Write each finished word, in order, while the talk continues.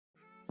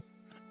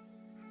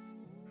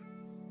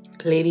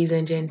Ladies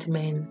and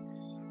gentlemen,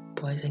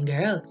 boys and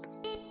girls.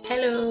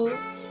 Hello.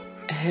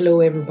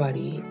 Hello,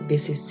 everybody.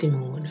 This is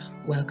Simone.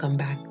 Welcome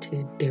back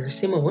to Dear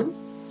Simone.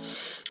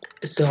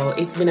 So,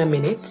 it's been a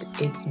minute.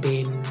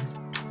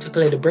 Took a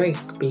little break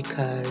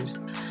because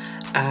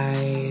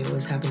I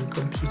was having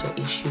computer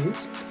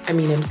issues.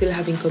 I'm still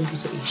having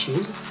computer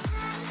issues,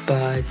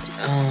 but,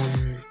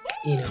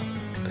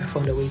 I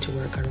found a way to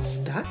work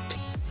around that.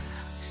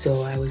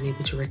 So, I was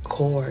able to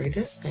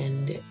record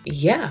and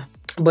yeah.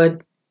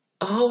 But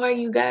how are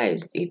you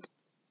guys?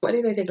 What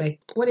did I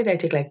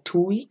take like 2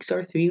 weeks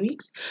or 3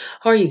 weeks?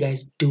 How are you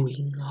guys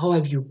doing? How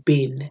have you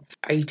been?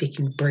 Are you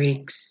taking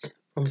breaks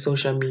from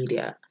social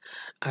media?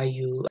 Are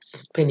you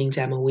spending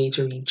time away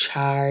to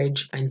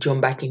recharge and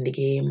jump back in the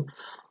game?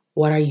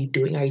 What are you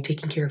doing? Are you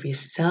taking care of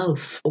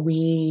yourself?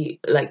 We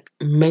like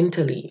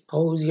mentally,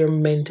 how's your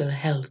mental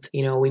health?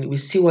 When we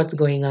see what's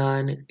going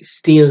on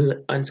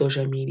still on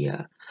social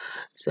media,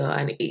 so,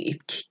 and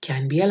it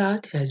can be a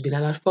lot. It has been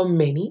a lot for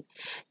many,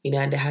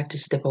 and they had to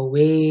step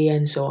away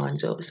and so on.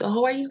 So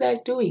how are you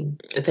guys doing?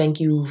 Thank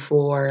you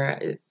for,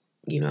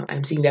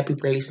 I'm seeing that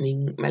people are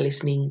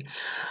listening.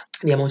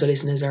 The amount of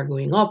listeners are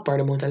going up, or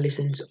the amount of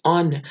listens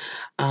on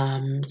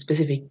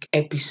specific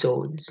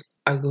episodes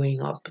are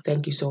going up.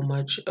 Thank you so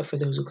much for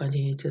those who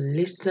continue to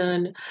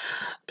listen.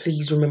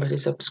 Please remember to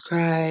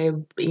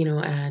subscribe,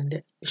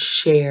 and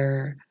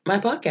share my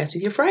podcast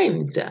with your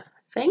friends.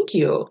 Thank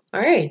you. All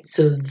right.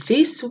 So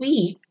this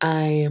week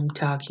I am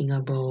talking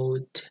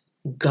about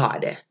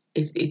God.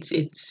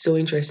 It's so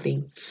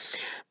interesting.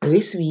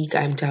 This week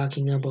I'm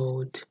talking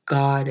about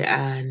God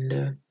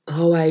and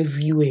how I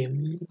view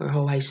him or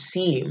how I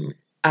see him.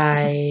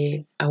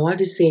 I want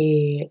to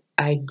say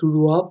I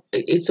grew up.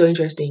 It's so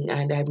interesting,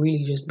 and I've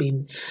really just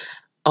been,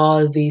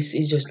 all this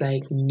is just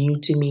like new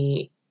to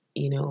me,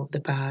 for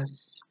the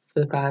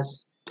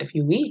past a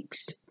few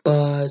weeks.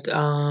 But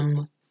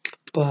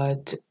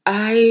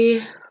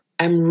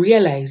I'm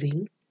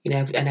realizing,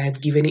 and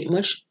I've given it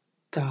much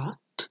thought,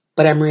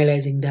 but I'm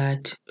realizing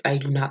that I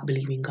do not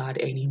believe in God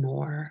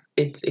anymore.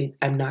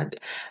 I'm not.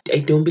 I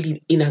don't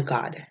believe in a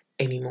God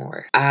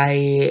anymore.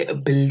 I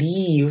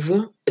believe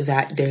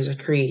that there's a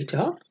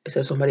creator,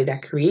 so somebody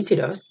that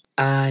created us,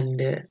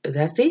 and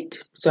that's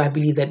it. So I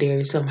believe that there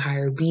is some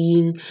higher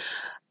being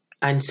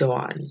and so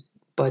on.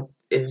 But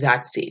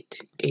that's it.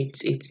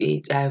 It's.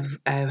 I've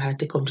had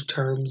to come to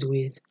terms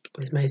with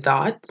my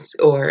thoughts,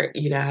 or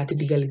I had to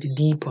dig a little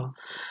deeper,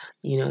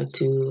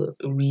 to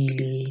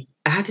really.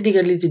 I had to dig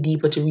a little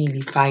deeper to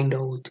really find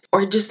out,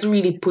 or just to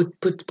really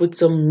put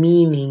some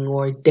meaning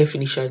or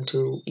definition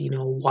to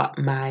what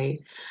my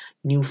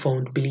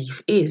newfound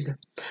belief is.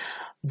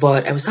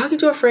 But I was talking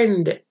to a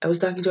friend. I was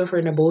talking to a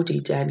friend about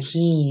it, and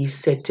he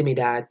said to me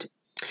that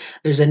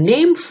there's a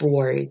name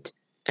for it.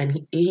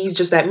 And he's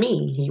just like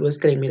me. He was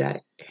telling me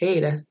that,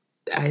 hey,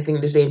 I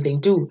think the same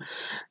thing too.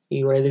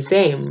 You are the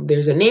same.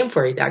 There's a name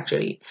for it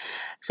actually.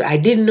 So I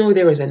didn't know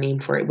there was a name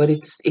for it, but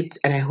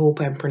and I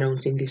hope I'm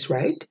pronouncing this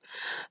right.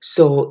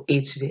 So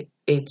it's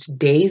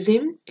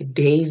deism.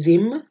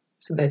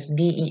 So that's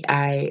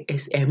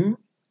deism,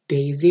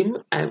 deism.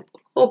 I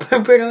hope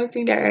I'm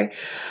pronouncing that right.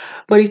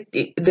 But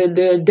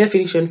the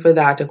definition for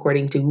that,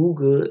 according to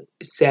Google,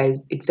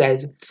 says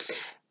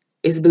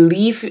is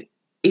belief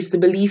is the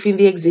belief in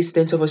the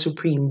existence of a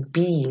supreme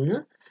being,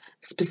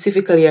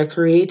 specifically a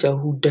creator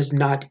who does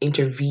not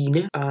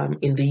intervene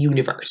in the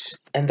universe.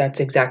 And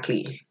that's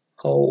exactly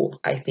how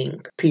I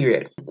think,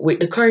 period. With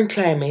the current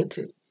climate,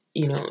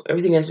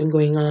 everything that's been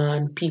going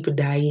on, people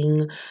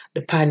dying,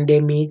 the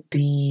pandemic,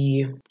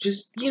 the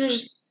just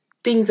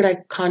things that I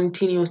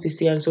continuously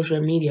see on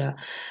social media,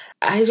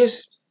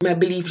 my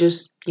belief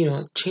just,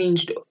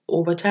 changed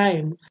over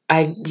time.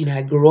 I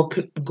grew up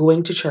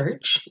going to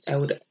church.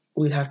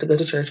 We'd have to go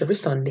to church every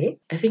Sunday.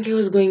 I think I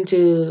was going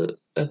to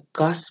a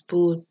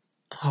gospel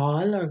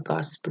hall or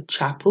gospel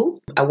chapel.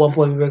 At one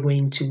point, we were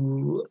going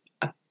to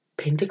a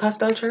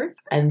Pentecostal church.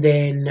 And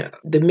then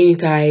the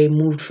minute I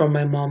moved from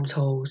my mom's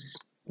house,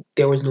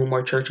 there was no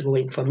more church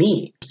going for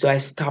me. So I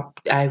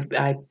stopped.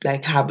 I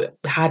like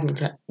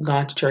hadn't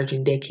gone to church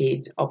in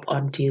decades up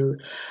until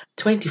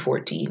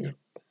 2014.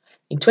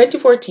 In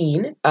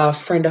 2014, a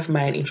friend of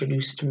mine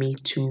introduced me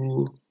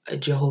to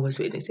Jehovah's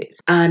Witnesses.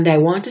 And I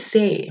want to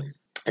say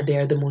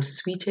they're the most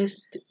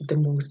sweetest, the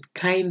most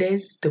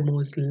kindest, the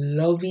most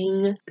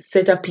loving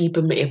set of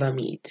people may ever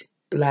meet.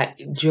 Like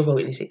Jehovah's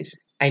Witnesses.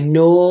 I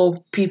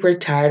know people are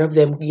tired of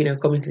them,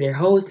 coming to their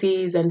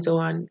houses and so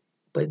on,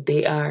 but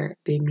they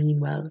mean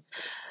well.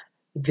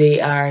 They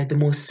are the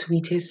most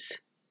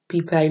sweetest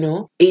people I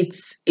know.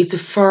 It's the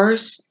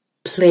first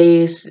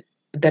place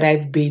that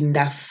I've been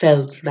that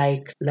felt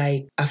like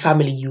a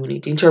family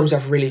unit in terms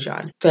of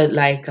religion. Felt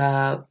like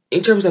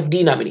in terms of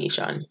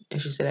denomination, I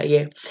should say that,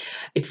 yeah.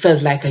 It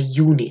felt like a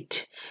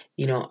unit.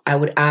 I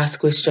would ask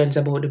questions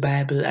about the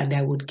Bible and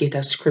I would get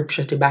a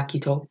scripture to back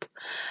it up.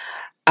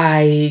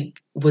 I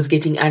was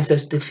getting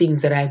answers to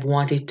things that I've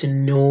wanted to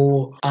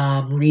know,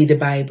 read the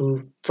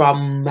Bible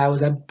from I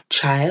was a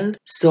child.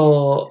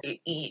 So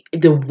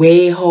the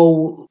way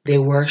how they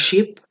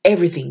worship,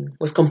 everything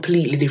was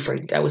completely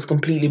different. I was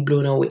completely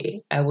blown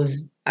away. I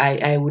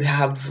would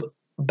have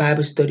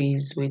Bible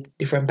studies with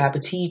different Bible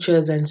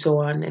teachers and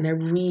so on. And I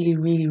really,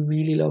 really,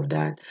 really love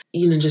that.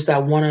 Just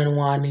that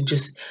one-on-one and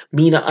just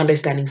me not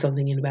understanding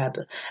something in the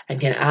Bible and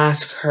can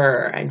ask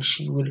her and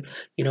she would,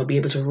 be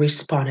able to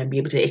respond and be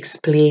able to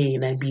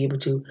explain and be able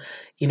to,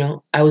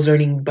 I was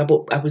learning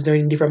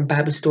different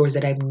Bible stories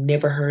that I've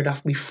never heard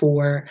of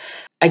before.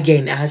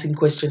 Again, asking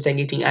questions and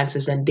getting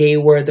answers, and they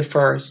were the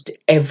first to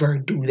ever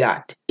do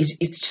that.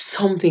 It's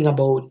something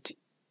about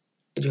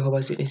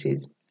Jehovah's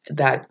Witnesses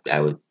that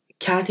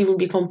can't even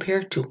be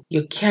compared to.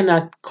 You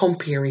cannot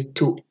compare it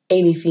to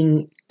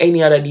anything,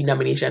 any other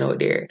denomination out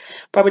there.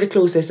 Probably the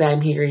closest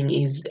I'm hearing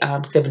is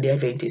Seventh Day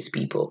Adventist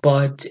people.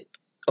 But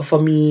for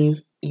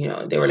me,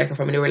 they were like a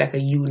family. They were like a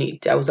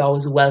unit. I was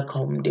always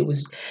welcomed.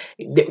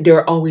 They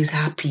were always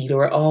happy. They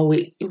were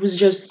always. It was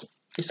just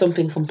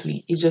something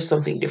complete. It's just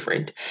something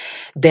different.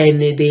 Then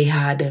they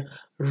had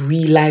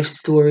real life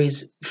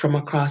stories from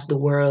across the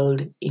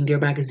world in their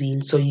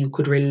magazine, so you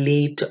could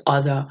relate to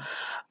other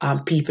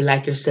people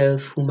like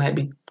yourself who might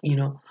be,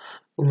 who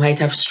might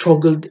have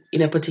struggled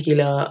in a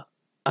particular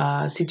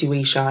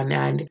situation,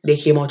 and they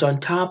came out on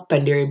top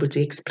and they're able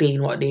to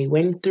explain what they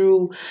went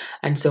through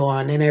and so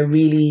on. And I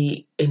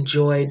really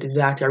enjoyed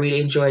that. I really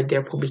enjoyed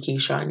their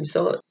publication.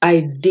 So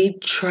I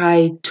did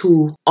try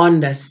to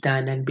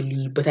understand and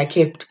believe, but I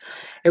kept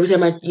every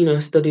time I,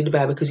 studied the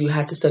Bible, because you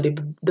had to study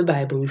the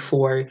Bible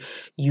before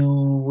you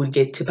would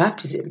get to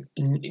baptism.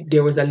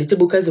 There was a little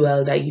book as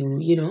well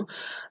that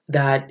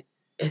that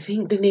I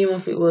think the name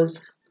of it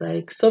was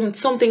like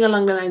something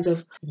along the lines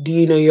of "Do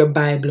you know your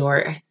Bible?"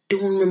 or I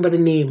don't remember the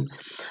name,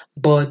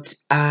 but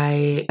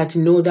I had to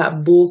know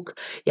that book.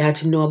 You had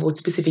to know about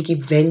specific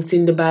events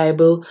in the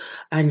Bible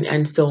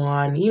and so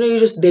on.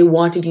 They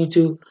wanted you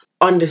to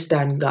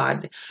understand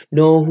God,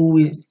 know who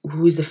is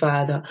the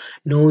Father,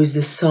 know who is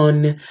the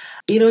Son.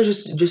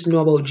 Just know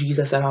about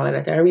Jesus and all of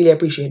that. I really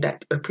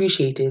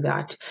appreciated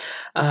that.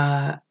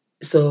 Uh,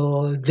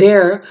 so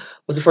there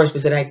was the first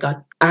place that I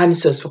got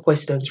answers for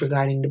questions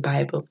regarding the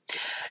Bible.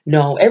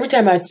 No, every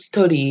time I'd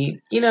study,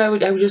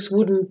 I just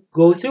wouldn't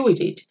go through with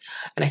it.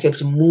 And I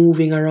kept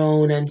moving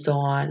around and so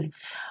on.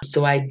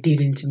 So I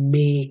didn't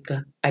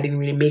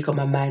really make up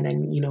my mind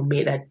and,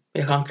 make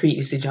a concrete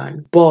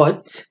decision.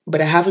 But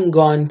I haven't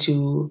gone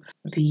to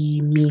the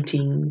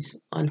meetings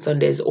on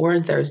Sundays or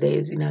on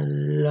Thursdays in a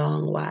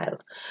long while.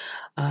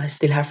 I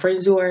still have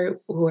friends who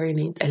are in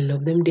it. I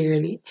love them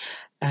dearly.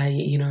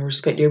 I,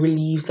 respect their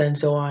beliefs and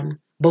so on.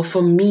 But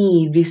for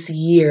me, this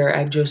year,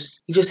 it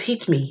just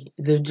hit me.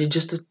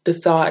 The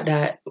thought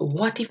that,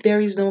 what if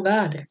there is no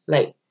God?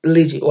 Like,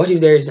 legit, what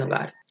if there is no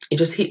God? It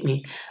just hit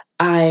me.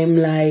 I'm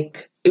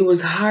like, it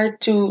was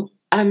hard to,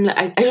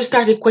 I just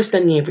started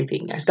questioning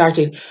everything. I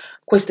started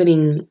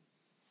questioning,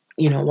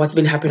 what has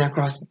been happening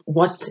across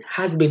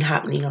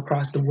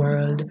the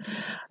world,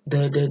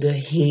 the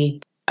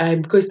hate.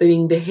 I'm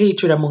questioning the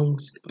hatred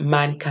amongst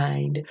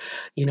mankind,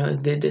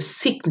 the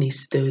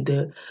sickness,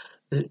 the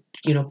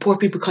poor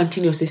people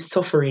continuously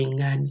suffering,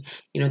 and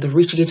the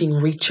rich getting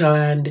richer,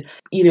 and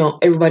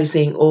everybody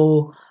saying,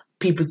 oh,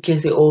 people can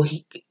say, oh,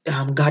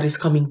 God is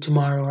coming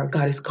tomorrow, or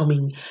God is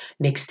coming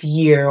next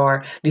year,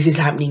 or this is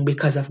happening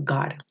because of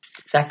God.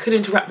 So I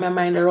couldn't wrap my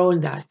mind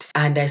around that.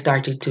 And I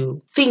started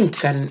to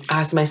think and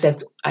ask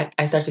myself,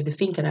 I started to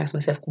think and ask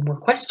myself more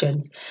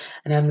questions.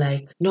 And I'm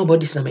like, no, but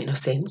this don't make no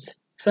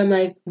sense. So I'm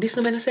like, this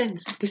don't make no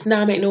sense. This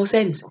now make no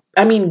sense.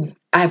 I mean,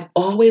 I've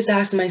always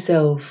asked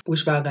myself,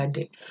 which God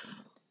did,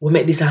 what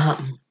made this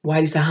happen?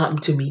 Why this happen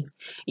to me?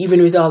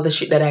 Even with all the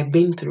shit that I've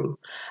been through,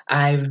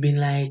 I've been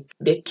like,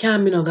 there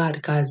can't be no God,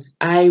 because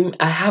I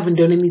haven't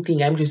done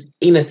anything. I'm just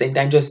innocent.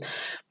 I'm just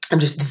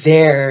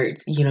there.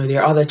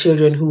 There are other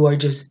children who are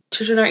just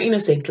children are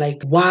innocent.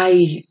 Like,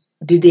 why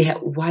did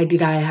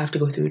I have to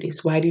go through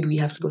this? Why did we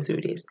have to go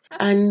through this?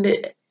 And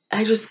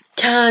I just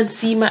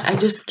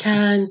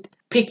can't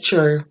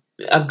picture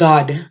a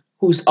God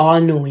who's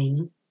all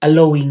knowing,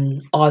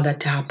 allowing all that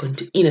to happen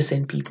to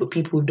innocent people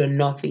who've done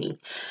nothing,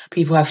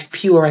 people who have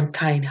pure and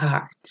kind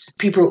hearts,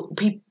 people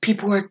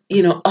who are,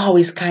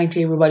 always kind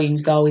to everybody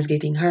who's always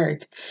getting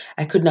hurt.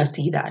 I could not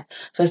see that.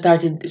 So I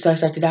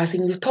started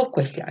asking the tough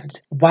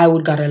questions. Why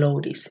would God allow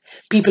this?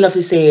 People have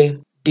to say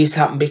this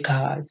happened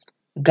because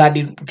God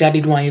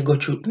did want you to go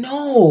through.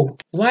 No.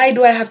 Why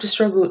do I have to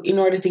struggle in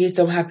order to get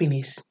some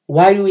happiness?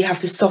 Why do we have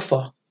to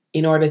suffer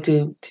in order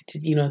to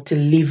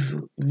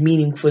live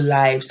meaningful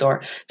lives,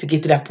 or to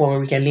get to that point where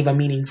we can live a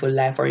meaningful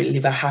life or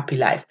live a happy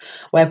life?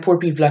 Why poor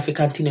people have to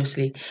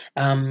continuously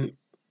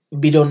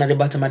be down at the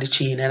bottom of the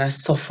chain and I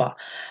suffer?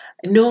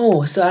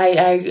 No, so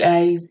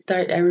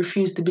I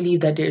refuse to believe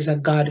that there's a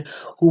God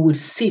who would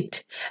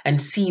sit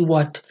and see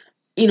what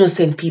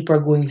innocent people are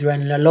going through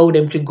and allow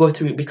them to go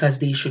through it, because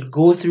they should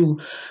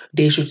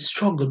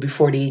struggle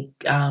before they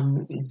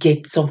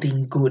get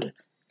something good.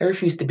 I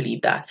refuse to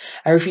believe that.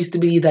 I refuse to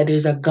believe that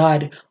there's a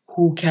God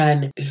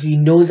he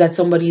knows that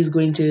somebody is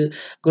going to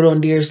go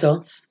down there,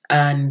 so,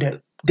 and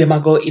them a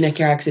go in a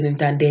car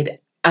accident and dead,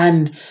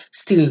 and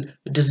still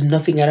does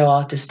nothing at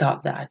all to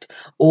stop that,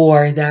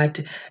 or that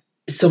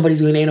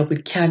somebody's going to end up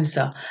with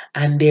cancer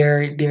and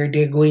they're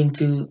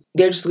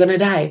just going to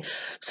die.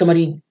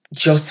 Somebody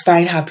just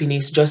find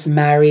happiness, just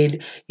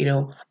married,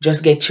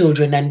 just get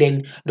children, and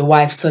then the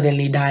wife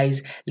suddenly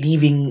dies,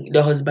 leaving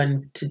the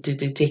husband to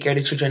take care of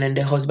the children, and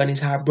the husband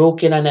is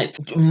heartbroken, and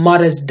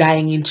mothers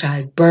dying in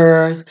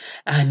childbirth,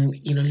 and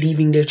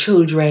leaving their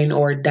children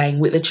or dying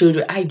with the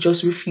children. I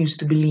just refuse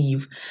to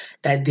believe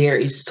that there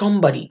is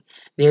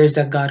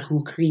a God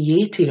who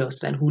created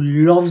us and who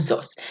loves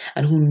us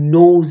and who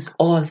knows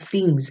all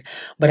things,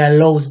 but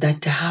allows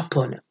that to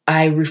happen.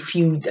 I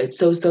refuse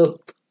that.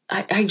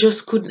 I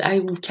just couldn't,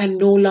 I can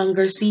no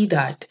longer see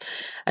that.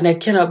 And I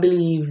cannot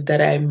believe that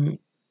I'm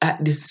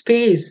at this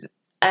space.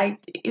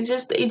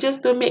 It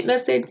just don't make no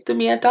sense to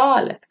me at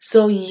all.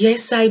 So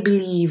yes, I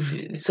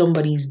believe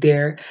somebody's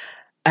there.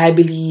 I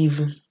believe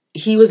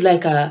he was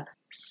like a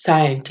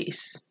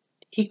scientist.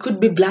 He could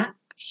be black,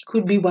 he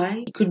could be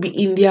white, he could be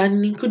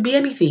Indian, he could be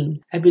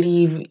anything. I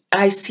believe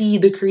I see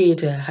the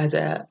creator as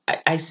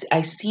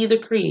I see the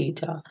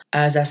creator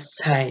as a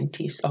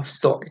scientist of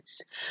sorts.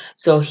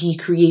 So he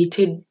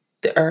created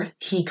the earth,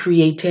 he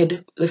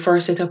created the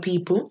first set of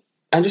people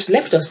and just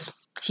left us.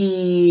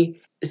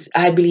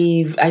 I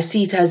believe I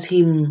see it as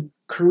him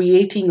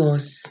creating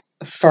us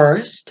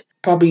first,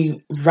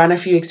 probably ran a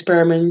few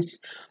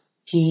experiments.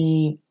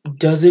 He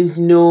doesn't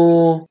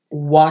know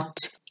what,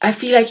 I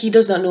feel like he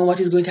does not know what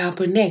is going to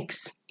happen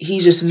next.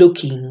 He's just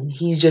looking.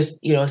 He's just,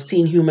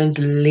 seeing humans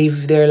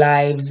live their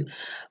lives,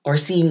 or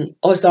seeing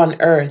us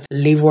on earth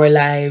live our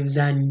lives,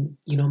 and,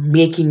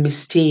 making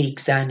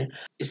mistakes and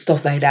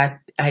stuff like that.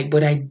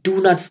 But I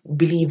do not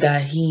believe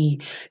that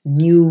he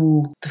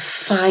knew the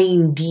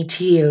fine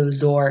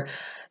details, or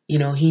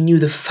he knew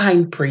the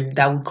fine print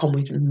that would come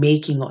with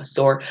making us,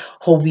 or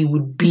how we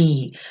would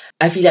be.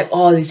 I feel like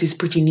all this is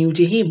pretty new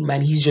to him,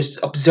 and he's just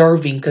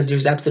observing, because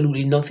there's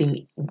absolutely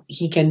nothing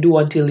he can do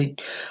until we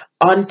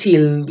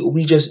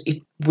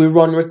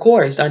run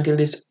recourse, until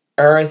this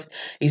earth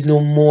is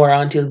no more,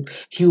 until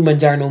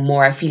humans are no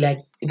more. I feel like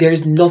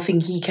there's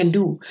nothing he can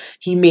do.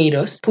 He made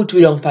us, put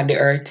we down on the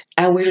earth,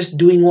 and we're just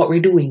doing what we're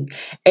doing.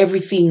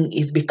 Everything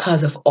is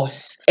because of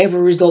us.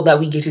 Every result that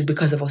we get is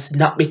because of us,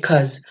 not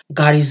because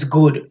God is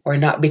good, or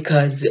not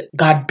because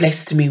God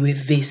blessed me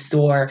with this,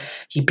 or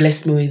he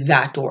blessed me with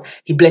that, or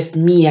he blessed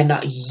me and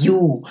not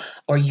you,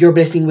 or your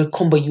blessing will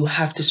come, but you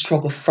have to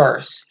struggle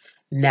first.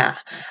 Nah,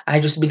 I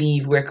just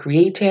believe we're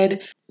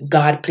created.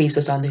 God placed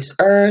us on this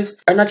earth,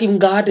 or not even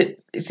God.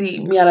 See,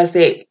 me and I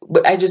say,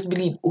 but I just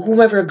believe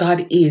whomever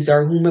God is,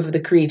 or whomever the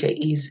creator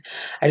is,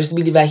 I just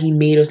believe that he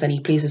made us and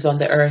he placed us on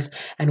the earth,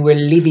 and we're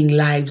living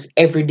lives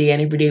every day,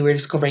 and every day we're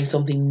discovering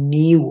something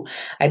new.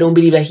 I don't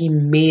believe that he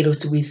made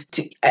us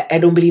I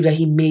don't believe that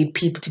he made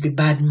people to be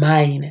bad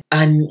mind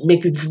and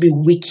make people to be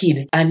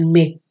wicked and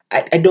make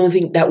I don't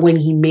think that when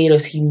he made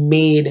us, he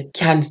made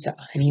cancer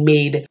and he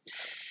made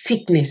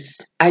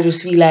sickness. I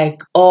just feel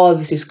like all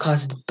this is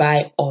caused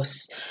by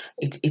us.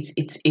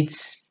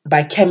 It's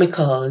by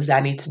chemicals,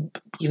 and it's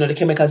the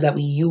chemicals that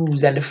we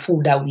use and the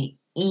food that we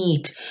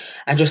eat,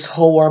 and just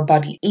how our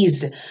body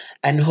is,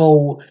 and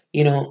how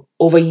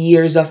over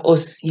years of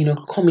us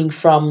coming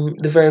from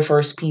the very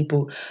first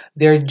people,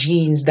 there are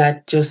genes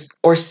that just,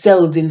 or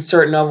cells in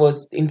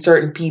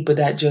certain people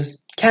that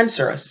just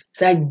cancer us.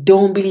 So I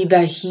don't believe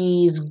that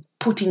he's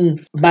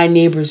putting my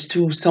neighbors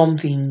through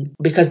something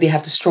because they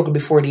have to struggle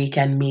before they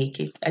can make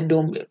it. I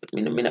don't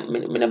me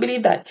not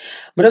believe that.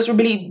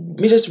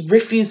 Me just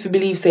refuse to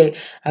believe, say,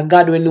 a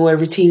God will know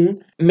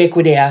everything, make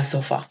we there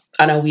suffer,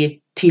 and I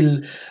wait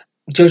till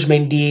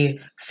judgment day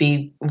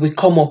we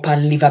come up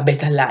and live a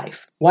better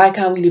life. Why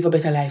can't we live a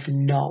better life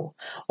now?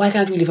 Why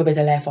can't we live a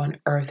better life on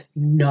earth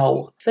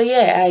now? So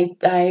yeah,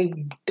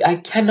 I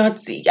cannot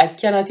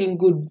in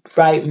good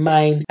right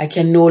mind, I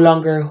can no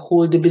longer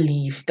hold the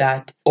belief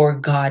that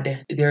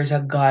there's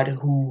a God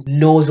who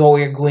knows what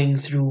we're going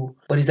through,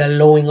 but is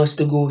allowing us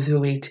to go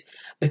through it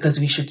because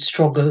we should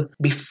struggle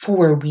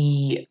before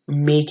we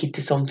make it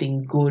to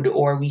something good,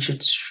 or we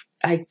should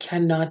I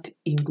cannot,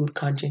 in good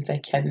conscience, I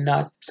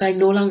cannot. So I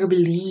no longer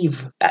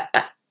believe.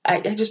 I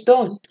just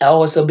don't. I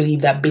also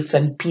believe that bits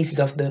and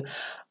pieces of the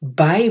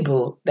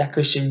Bible that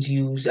Christians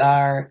use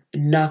are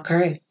not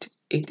correct.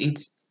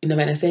 It's in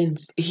a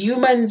sense.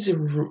 Humans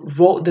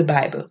wrote the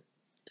Bible,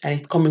 and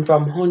it's coming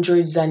from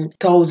hundreds and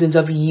thousands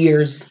of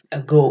years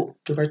ago,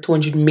 over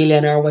 200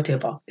 million or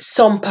whatever.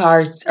 Some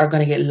parts are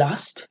going to get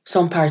lost.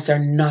 Some parts are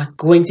not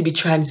going to be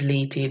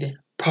translated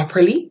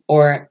properly,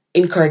 or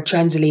incorrect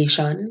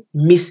translation,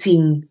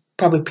 missing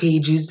probably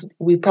pages.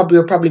 We're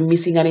probably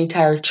missing an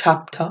entire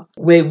chapter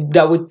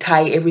that would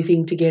tie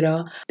everything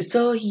together.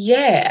 So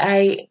yeah,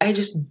 I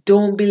just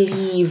don't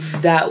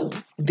believe that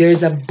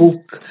there's a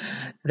book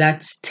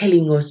that's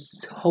telling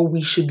us how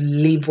we should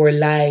live our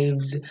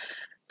lives.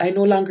 I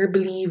no longer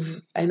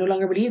believe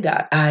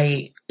that.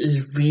 I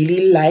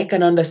really like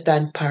and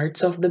understand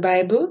parts of the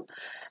Bible,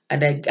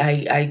 and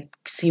I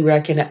see where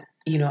I can,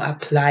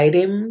 apply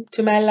them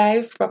to my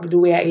life, probably the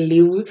way I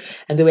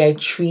live and the way I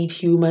treat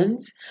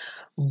humans.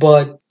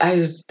 But I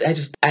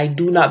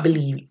do not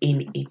believe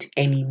in it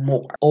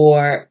anymore.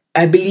 Or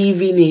I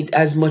believe in it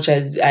as much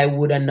as I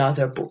would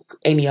another book,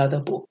 any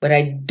other book. But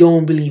I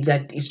don't believe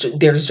that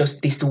there's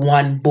just this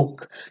one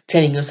book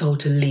telling us how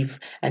to live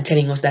and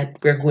telling us that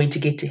we're going to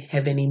get to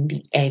heaven in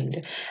the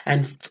end.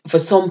 And for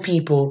some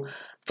people,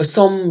 for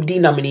some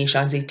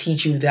denominations, they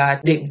teach you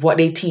that what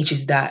they teach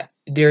is that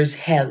there's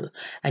hell,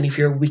 and if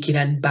you're wicked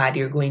and bad,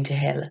 you're going to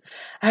hell.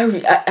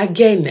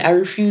 Again, I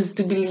refuse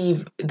to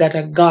believe that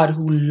a God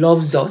who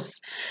loves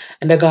us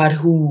and a God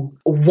who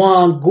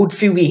want good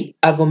for we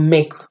are gonna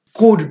make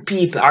good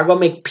people, are gonna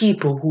make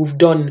people who've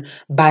done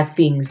bad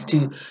things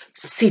to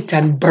sit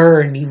and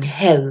burn in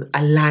hell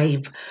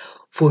alive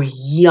for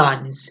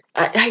years.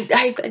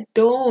 I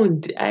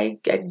don't. I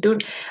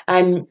don't.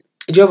 And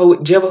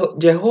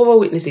Jehovah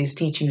Witnesses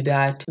teach you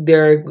that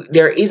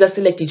there is a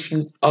selected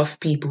few of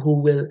people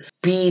who will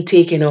be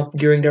taken up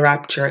during the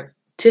rapture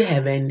to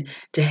heaven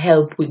to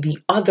help with the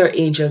other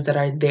angels that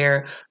are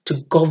there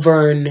to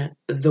govern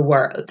the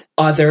world.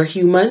 Other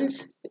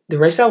humans, the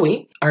rest of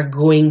we, are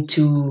going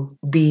to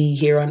be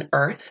here on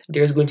earth.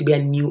 There's going to be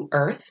a new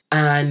earth,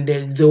 and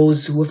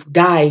those who have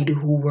died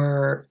who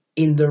were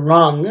in the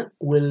wrong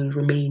will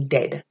remain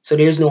dead. So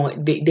there's no,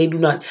 they do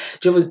not,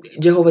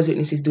 Jehovah's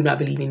Witnesses do not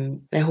believe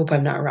in, I hope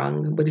I'm not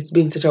wrong, but it's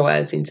been such a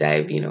while since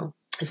I've,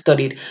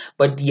 studied.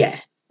 But yeah,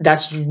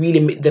 that's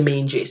really the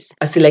main gist.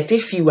 A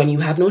selected few when you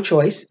have no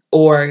choice,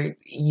 or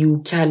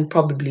you can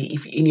probably,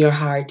 if in your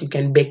heart, you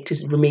can beg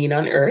to remain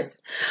on earth.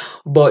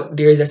 But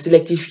there's a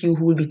selected few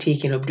who will be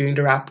taken up during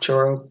the rapture,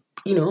 or,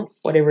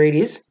 whatever it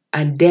is.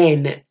 And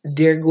then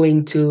they're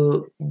going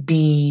to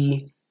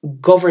be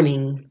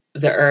governing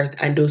the earth,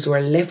 and those who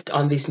are left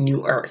on this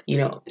new earth,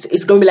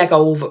 it's going to be like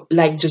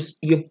like just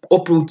you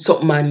uproot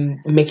something and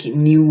make it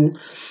new,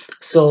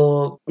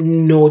 so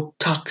no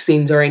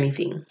toxins or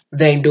anything.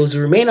 Then those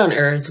who remain on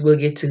earth will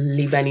get to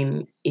live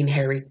and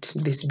inherit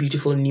this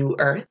beautiful new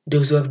earth.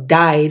 Those who have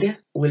died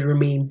will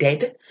remain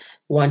dead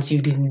once you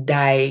didn't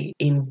die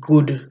in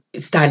good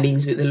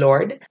standings with the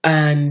Lord.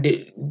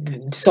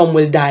 And some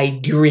will die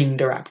during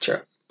the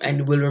rapture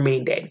and will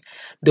remain dead.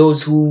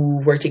 Those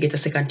who were to get a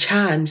second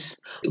chance,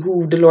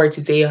 who the Lord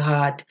to say your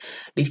heart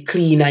did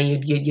clean and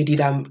you did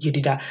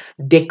a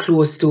day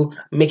close to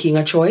making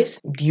a choice,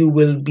 you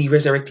will be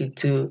resurrected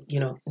to,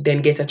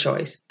 then get a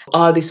choice.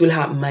 All this will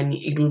happen, and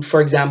it will,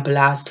 for example,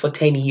 last for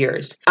 10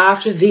 years.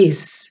 After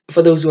this,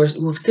 for those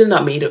who've still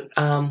not made up,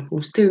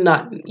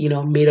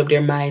 made up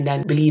their mind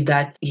and believe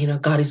that,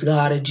 God is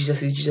God and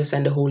Jesus is Jesus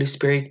and the Holy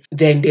Spirit,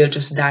 then they'll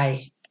just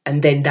die.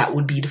 And then that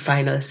would be the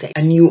final set.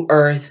 A new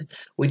earth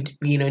with,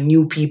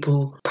 new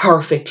people,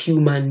 perfect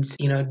humans,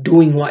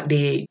 doing what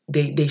they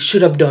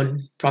should have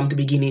done from the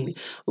beginning.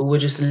 We will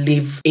just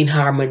live in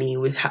harmony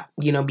with,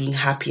 being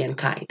happy and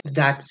kind.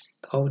 That's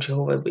how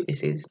Jehovah's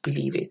Witnesses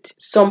believe it.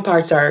 Some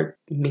parts are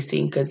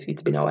missing because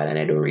it's been a while and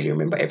I don't really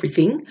remember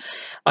everything.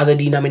 Other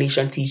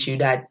denominations teach you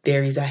that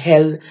there is a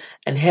hell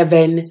and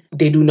heaven.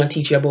 They do not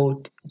teach you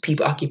about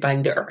people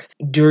occupying the earth.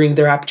 During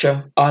the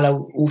rapture, all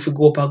of who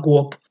go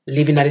up,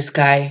 live in the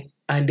sky,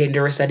 and then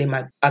the rest of them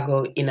are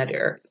go in the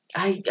earth.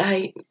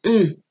 I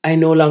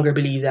no longer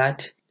believe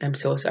that. I'm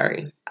so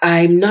sorry.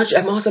 I'm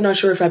also not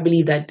sure if I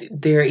believe that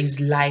there is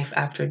life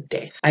after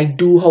death. I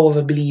do,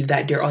 however, believe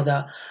that there are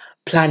other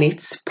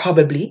planets,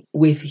 probably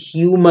with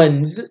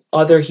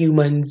other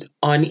humans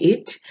on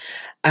it.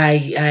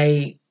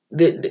 The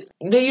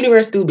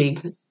universe too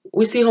big.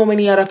 We see how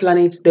many other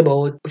planets they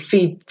both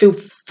feel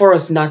for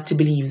us not to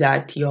believe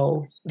that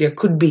there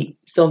could be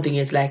something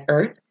else like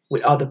Earth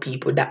with other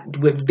people that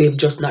they've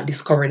just not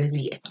discovered as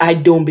yet. I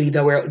don't believe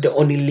that we're the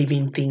only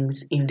living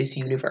things in this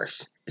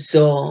universe.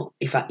 So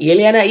if an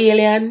alien are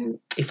alien,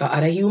 if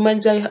other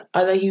humans are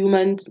other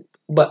humans,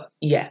 but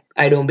yeah,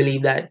 I don't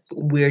believe that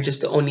we're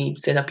just the only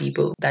set of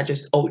people that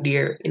just out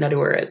there in the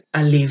world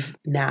and live.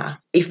 Nah.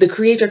 If the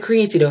Creator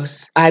created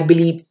us, I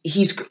believe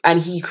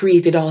He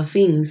created all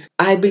things.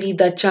 I believe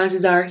that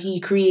chances are He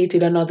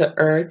created another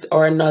Earth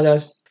or another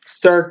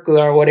circle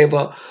or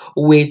whatever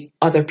with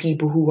other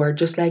people who are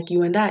just like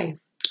you and I.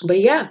 But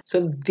yeah,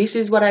 so this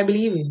is what I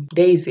believe in.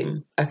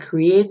 Deism. A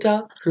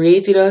creator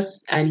created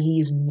us, and he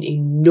is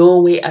in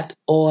no way at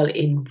all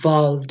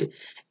involved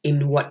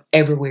in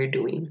whatever we're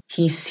doing.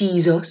 He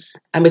sees us,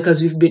 and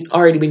because we've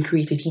already been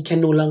created, he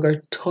can no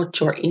longer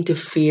touch or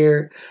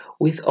interfere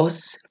with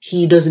us.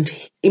 He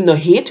not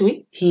hate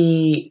we.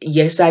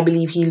 Yes, I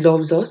believe he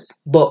loves us,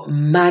 but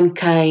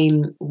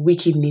mankind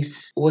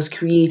wickedness was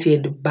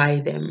created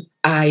by them.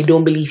 I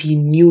don't believe he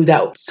knew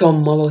that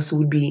some of us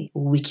would be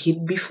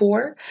wicked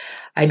before.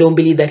 I don't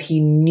believe that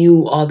he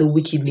knew all the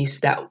wickedness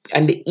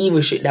and the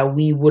evil shit that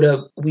we would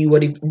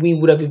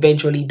have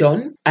eventually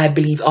done. I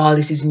believe all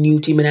this is new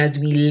to him, and as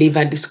we live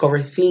and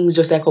discover things,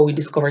 just like how we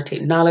discover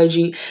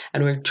technology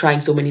and we're trying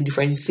so many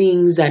different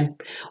things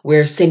and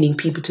we're sending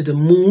people to the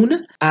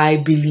moon, I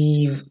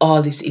believe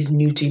all this is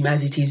new to him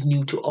as it is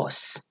new to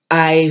us.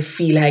 I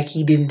feel like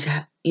he didn't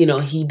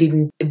he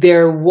didn't,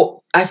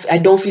 I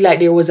don't feel like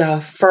there was a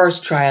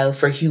first trial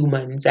for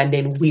humans and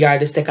then we are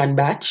the second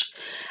batch.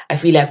 I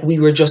feel like we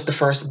were just the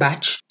first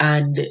batch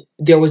and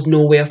there was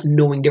no way of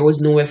knowing, there was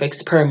no way of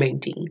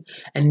experimenting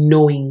and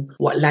knowing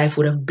what life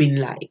would have been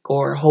like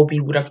or how we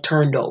would have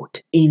turned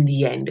out in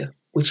the end,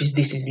 which is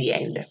this is the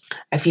end.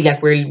 I feel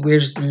like we're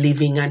just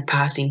living and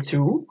passing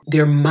through.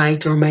 There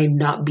might or might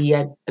not be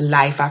a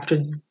life after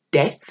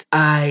death.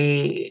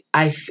 I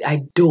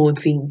don't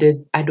think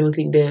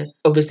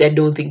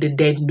the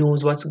dead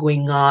knows what's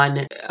going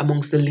on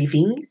amongst the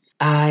living.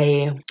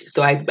 I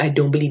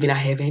don't believe in a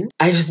heaven.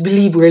 I just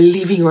believe we're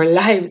living our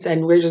lives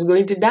and we're just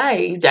going to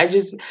die.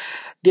 There's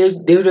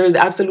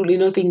absolutely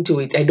nothing to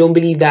it. I don't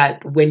believe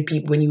that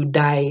when you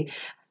die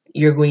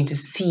you're going to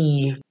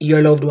see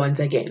your loved ones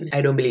again.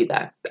 I don't believe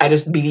that. I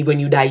just believe when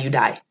you die, you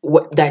die.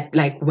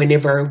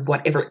 Whenever,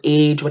 whatever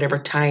age, whatever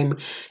time,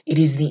 it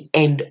is the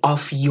end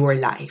of your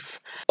life.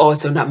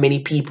 Also, not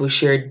many people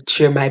share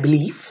my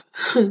belief,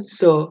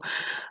 so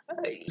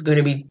it's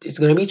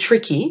gonna be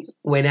tricky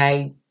when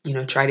I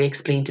try to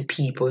explain to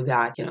people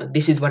that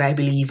this is what I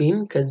believe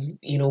in because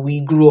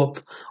we grew up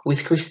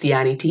with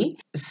Christianity.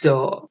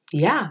 So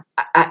yeah,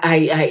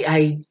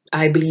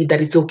 I believe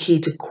that it's okay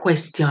to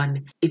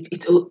question.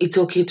 It's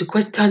okay to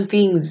question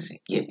things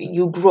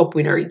you grew up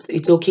with, or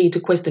it's okay to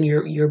question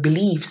your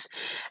beliefs,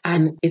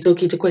 and it's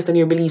okay to question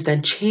your beliefs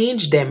and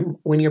change them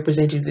when you're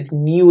presented with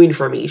new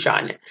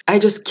information. I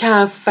just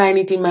can't find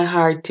it in my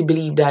heart to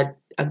believe that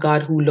a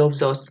God who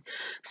loves us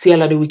see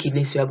all of the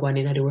wickedness we are going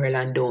in the world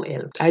and don't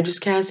help. I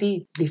just can't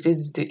see. This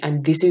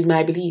is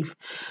my belief.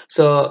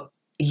 So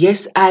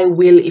yes, I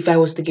will, if I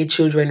was to get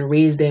children,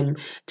 raise them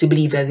to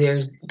believe that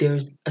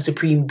there's a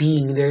supreme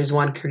being, there's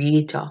one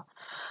creator.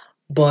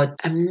 But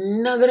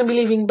I'm not gonna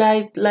be living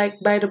by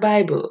the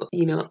Bible,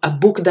 a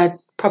book that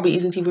probably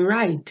isn't even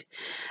right.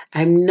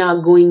 I'm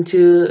not going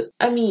to.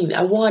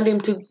 I want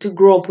them to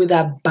grow up with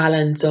that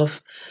balance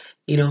of,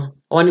 I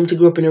want them to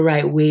grow up in the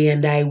right way,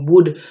 and I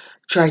would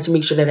try to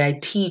make sure that I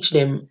teach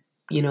them,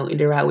 in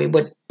the right way.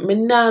 But me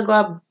not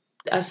go.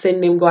 I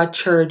send them go to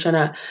church,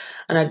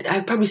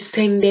 I'd probably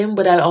send them,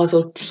 but I'll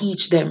also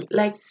teach them.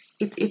 Like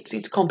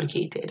it's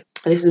complicated.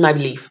 This is my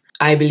belief.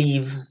 I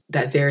believe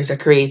that there is a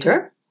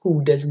creator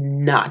who does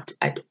not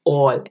at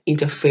all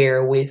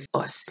interfere with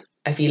us.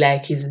 I feel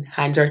like his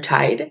hands are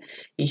tied.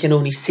 He can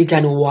only sit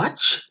and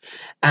watch,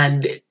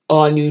 and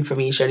all new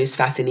information is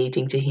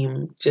fascinating to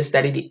him, just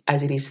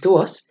as it is to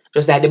us.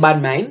 Just like the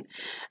bad mind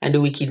and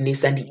the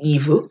wickedness and the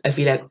evil. I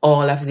feel like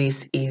all of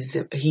this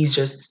he's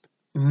just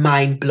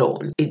mind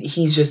blown.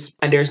 He's just,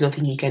 and there's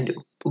nothing he can do.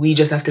 We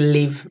just have to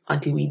live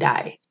until we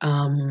die.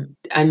 And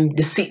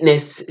the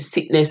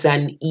sickness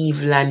and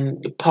evil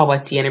and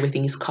poverty and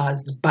everything is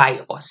caused by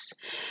us,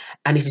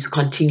 and it is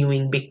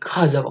continuing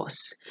because of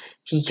us.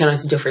 He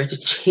cannot interfere to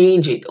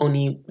change it.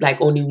 Only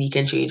we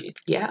can change it.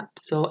 Yeah.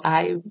 So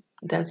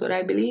that's what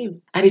I believe.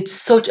 And it's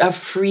such a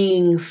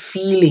freeing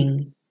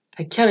feeling.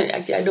 I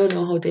don't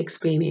know how to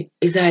explain it.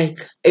 It's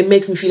like, it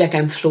makes me feel like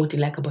I'm floating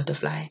like a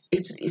butterfly.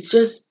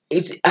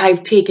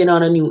 I've taken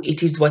on a new,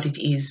 it is what it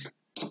is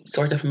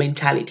sort of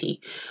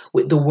mentality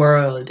with the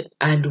world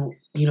and,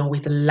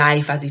 with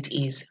life as it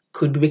is.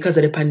 Could be because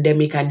of the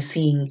pandemic and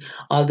seeing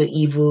all the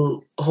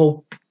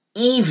how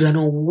evil and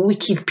how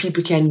wicked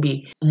people can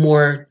be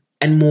more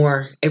and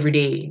more every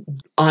day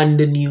on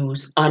the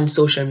news, on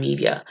social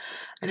media.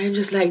 And I'm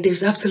just like,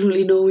 there's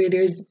absolutely no way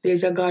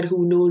there's a God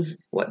who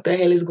knows what the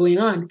hell is going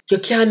on. You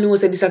can't know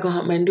that this is gonna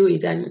happen and do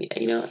it.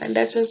 And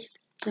that's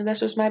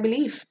just my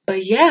belief.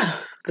 But yeah,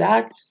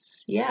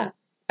 yeah.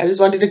 I just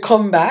wanted to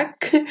come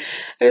back. I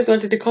just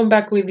wanted to come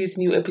back with this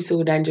new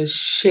episode and just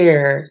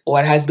share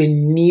what has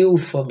been new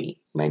for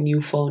me, my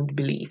newfound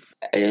belief.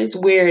 And it's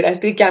weird. I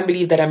still can't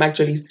believe that I'm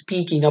actually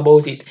speaking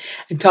about it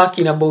and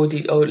talking about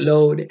it out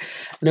loud.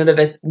 Now that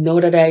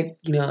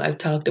I've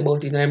talked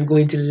about it and I'm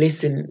going to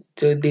listen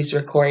to this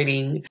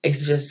recording,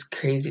 it's just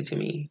crazy to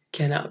me.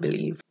 Cannot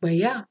believe. But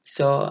yeah,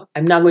 so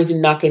I'm not going to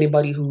knock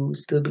anybody who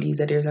still believes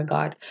that there's a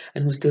God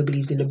and who still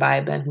believes in the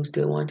Bible and who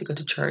still want to go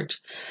to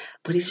church.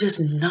 But it's just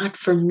not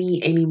for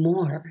me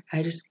anymore.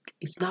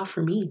 It's not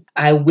for me.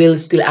 I will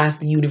still ask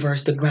the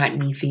universe to grant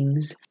me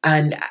things.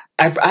 And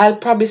I'll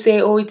probably say,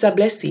 oh, it's a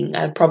blessing.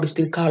 I'll probably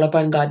still call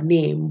upon God's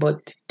name,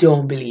 but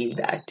don't believe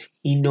that.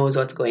 He knows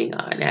what's going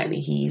on and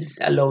he's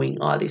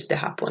allowing all this to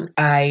happen.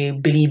 I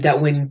believe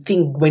that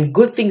when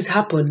good things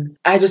happen,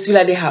 I just feel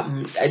like they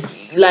happen.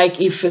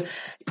 Like if,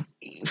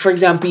 for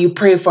example, you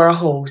pray for a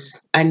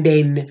house and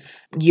then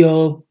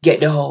you'll get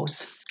the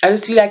house. I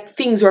just feel like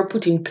things were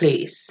put in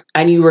place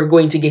and you were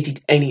going to get it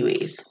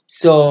anyways.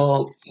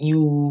 So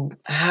you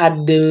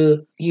had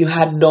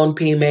down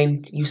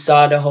payment, you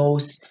saw the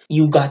house,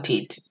 you got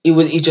it.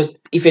 It just,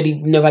 if you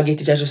did never get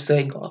it, I just saw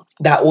it go.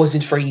 That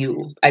wasn't for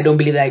you. I don't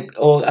believe like,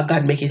 oh, a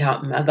God make it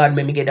happen. A God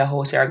made me get a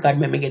house or a God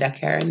made me get a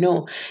car.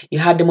 No. You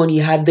had the money,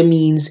 you had the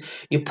means,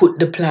 you put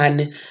the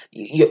plan,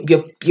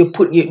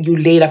 you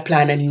laid a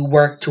plan and you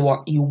worked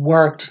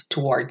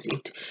towards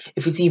it.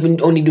 If it's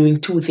even only doing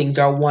two things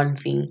or one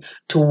thing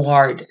towards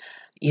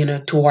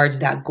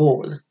that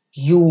goal.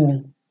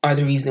 you are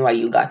the reason why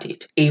you got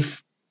it.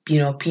 If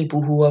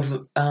people who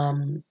have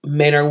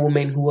men or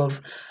women who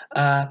have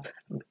uh,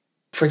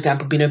 for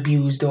example, been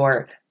abused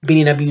or been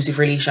in abusive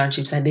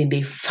relationships, and then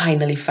they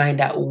finally find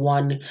that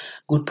one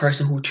good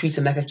person who treats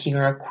them like a king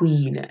or a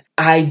queen.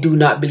 I do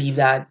not believe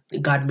that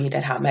God made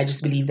that happen. I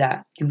just believe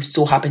that you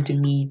so happen to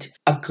meet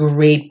a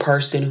great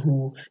person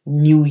who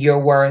knew your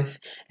worth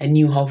and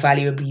knew how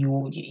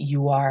valuable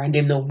you are, and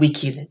they're not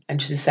wicked and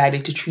just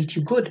decided to treat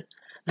you good.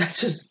 That's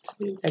just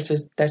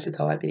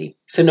how I believe.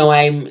 So now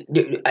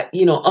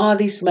all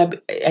this,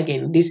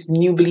 again, this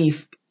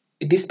belief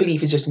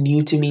is just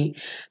new to me.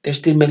 There's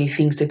still many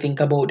things to think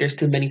about. There's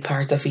still many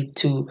parts of it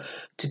to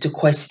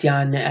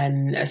question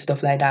and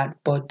stuff like that.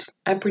 But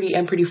I'm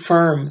pretty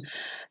firm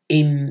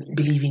in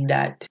believing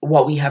that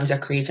what we have is a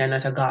creator and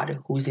not a God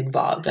who is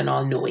involved and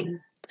all knowing.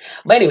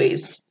 But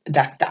anyways,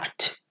 that's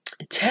that.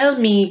 Tell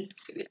me,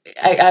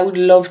 I would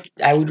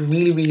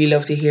really, really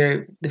love to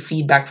hear the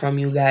feedback from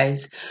you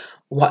guys.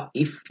 What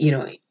if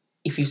you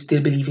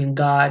still believe in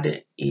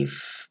God,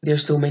 if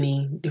there's so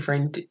many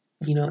different,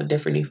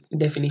 different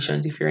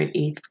definitions, if you're an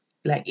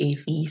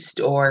atheist,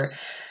 or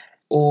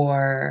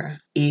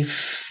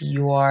if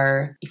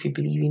you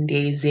believe in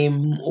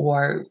deism,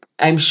 or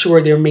I'm sure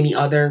there are many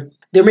other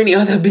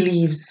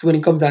beliefs when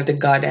it comes down to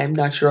God. I'm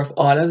not sure of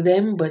all of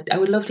them, but I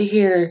would love to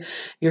hear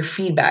your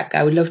feedback.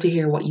 I would love to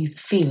hear what you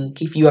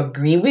think, if you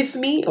agree with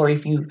me, or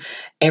if you've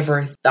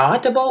ever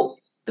thought about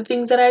the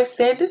things that I've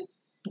said,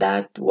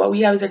 that what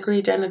we have is a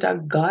creator and not a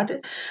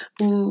God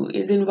who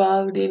is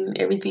involved in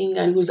everything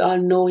and who's all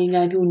knowing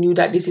and who knew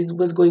that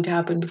was going to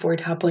happen before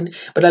it happened,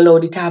 but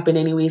allowed it to happen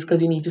anyways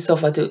because you need to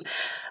suffer to.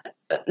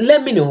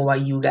 Let me know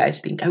what you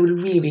guys think. I would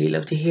really, really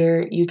love to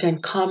hear. You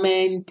can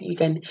comment.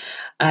 The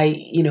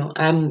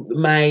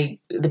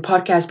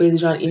podcast page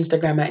is on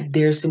Instagram at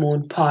Dear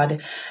Simone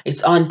Pod.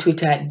 It's on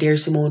Twitter at Dear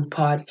Simone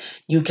Pod.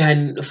 You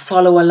can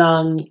follow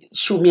along,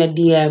 shoot me a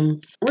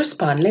DM,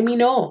 respond, let me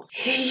know.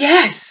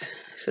 Yes.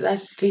 So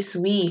that's this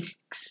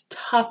week's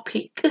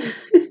topic.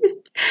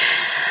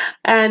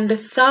 And the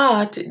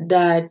thought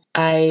that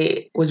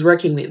I was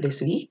working with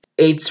this week,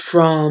 it's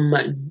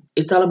talking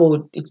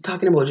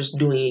about just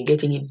doing it,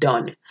 getting it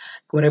done,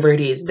 whatever it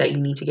is that you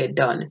need to get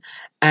done.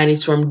 And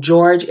it's from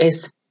George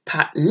S.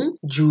 Patton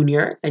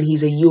Jr., and he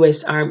is a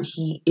US Army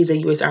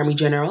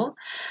general.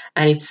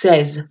 And it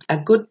says, a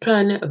good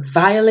plan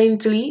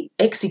violently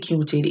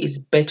executed is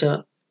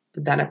better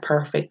than a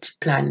perfect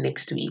plan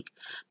next week.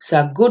 So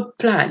a good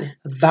plan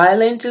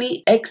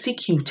violently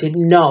executed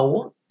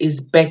now is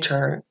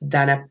better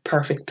than a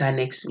perfect plan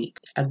next week.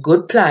 A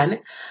good plan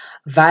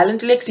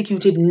violently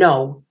executed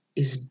now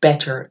is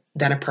better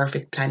than a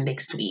perfect plan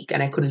next week.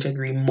 And I couldn't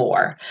agree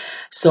more.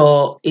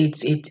 So you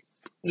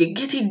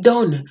get it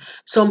done.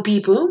 Some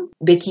people,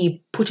 they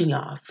keep putting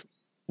off.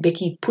 They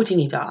keep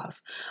putting it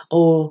off.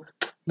 Oh,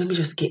 let me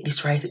just get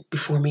this right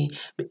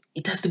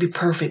it has to be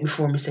perfect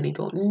before me send it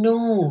out.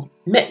 No.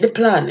 Make the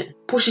plan.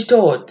 Push it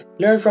out.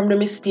 Learn from the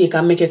mistake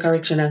and make a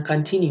correction and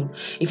continue.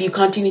 If you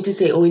continue to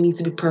say, oh, it needs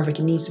to be perfect,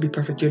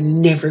 you're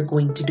never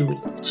going to do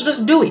it. So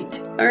just do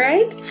it. All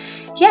right?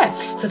 Yeah.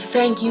 So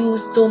thank you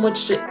so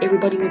much to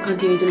everybody who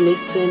continues to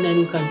listen and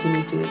who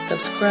continue to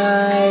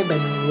subscribe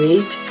and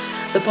rate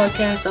the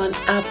podcast on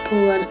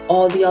Apple and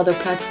all the other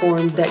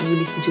platforms that you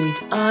listen to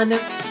it on.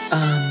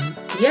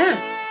 Yeah.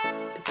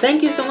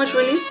 Thank you so much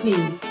for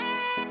listening.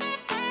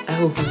 I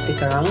hope you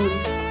stick around.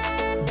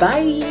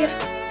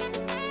 Bye.